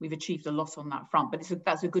we've achieved a lot on that front. But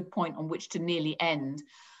that's a good point on which to nearly end.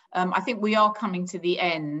 I think we are coming to the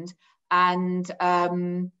end, and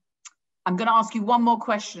I'm going to ask you one more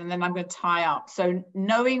question, and then I'm going to tie up. So,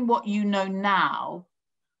 knowing what you know now,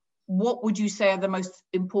 what would you say are the most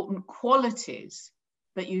important qualities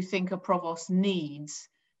that you think a provost needs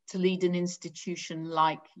to lead an institution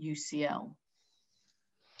like UCL?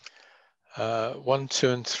 1, 2,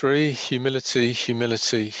 and 3: humility,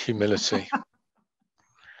 humility, humility.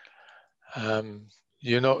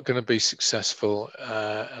 You're not going to be successful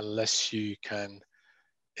unless you can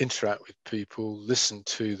interact with people, listen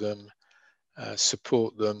to them,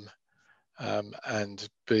 support them, and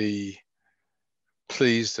be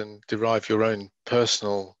pleased and derive your own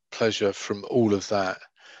personal pleasure from all of that.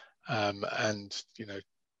 And, you know,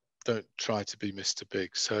 don't try to be Mr.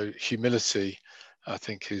 Big. So humility, I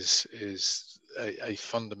think, is a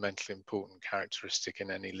fundamentally important characteristic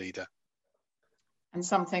in any leader. And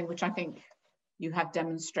something which I think you have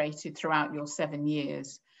demonstrated throughout your 7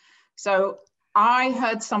 years. So I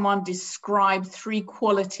heard someone describe 3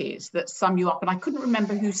 qualities that sum you up, and I couldn't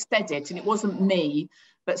remember who said it, and it wasn't me,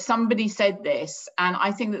 but somebody said this, and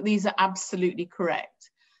I think that these are absolutely correct.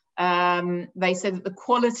 They said that the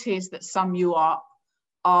qualities that sum you up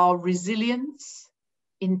are resilience,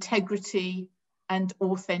 integrity, and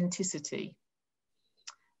authenticity.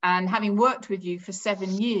 And having worked with you for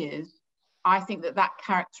 7 years, I think that that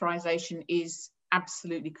characterization is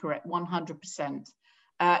absolutely correct, 100%.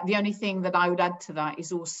 The only thing that I would add to that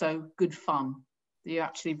is also good fun. You're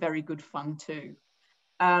actually very good fun too.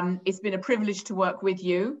 It's been a privilege to work with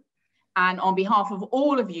you. And on behalf of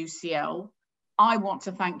all of UCL, I want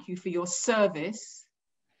to thank you for your service,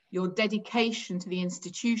 your dedication to the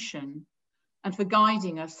institution, and for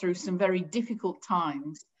guiding us through some very difficult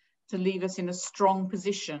times to leave us in a strong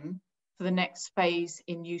position for the next phase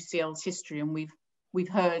in UCL's history. And we've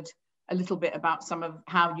heard a little bit about some of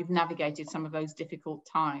how you've navigated some of those difficult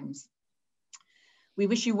times. We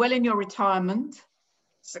wish you well in your retirement,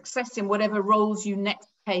 success in whatever roles you next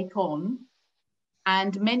take on,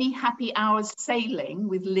 and many happy hours sailing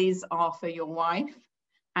with Liz Arthur, your wife,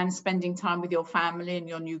 and spending time with your family and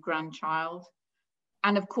your new grandchild.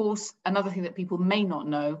 And of course, another thing that people may not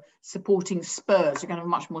know, supporting Spurs. You're going to have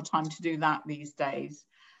much more time to do that these days.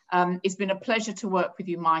 It's been a pleasure to work with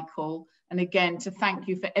you, Michael. And again, to thank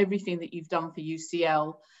you for everything that you've done for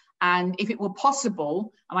UCL. And if it were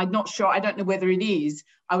possible, and I'm not sure, I don't know whether it is,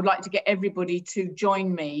 I would like to get everybody to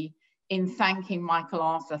join me in thanking Michael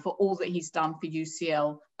Arthur for all that he's done for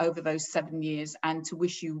UCL over those 7 years, and to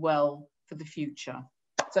wish you well for the future.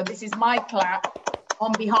 So this is my clap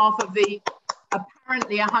on behalf of the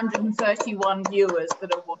apparently 131 viewers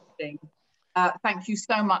that are watching. Thank you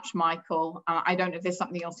so much, Michael. I don't know if there's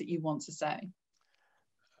something else that you want to say.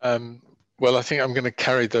 Well, I think I'm going to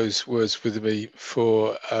carry those words with me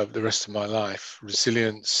for the rest of my life.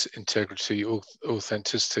 Resilience, integrity,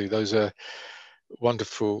 authenticity. Those are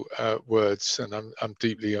wonderful words, and I'm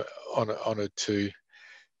deeply honoured to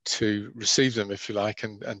receive them, if you like,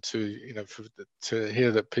 and to, you know, to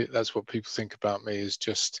hear that that's what people think about me is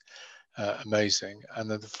just amazing. And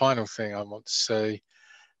then the final thing I want to say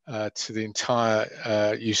to the entire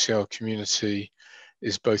UCL community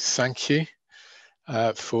is both thank you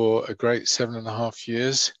for a great 7.5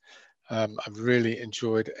 years. I've really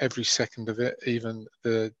enjoyed every second of it, even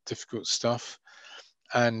the difficult stuff.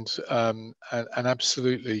 And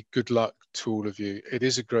absolutely good luck to all of you. It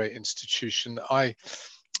is a great institution. I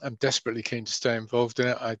am desperately keen to stay involved in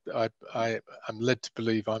it. I am led to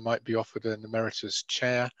believe I might be offered an emeritus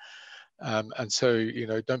chair. And so, you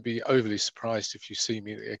know, don't be overly surprised if you see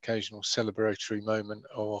me at the occasional celebratory moment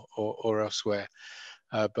or elsewhere.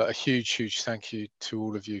 But a huge, huge thank you to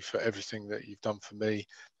all of you for everything that you've done for me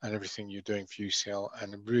and everything you're doing for UCL,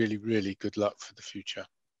 and really, really good luck for the future.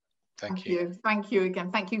 Thank you. Thank you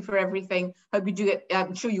again. Thank you for everything. Hope you do get,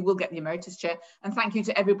 I'm sure you will get the emeritus chair. And thank you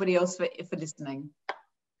to everybody else for listening.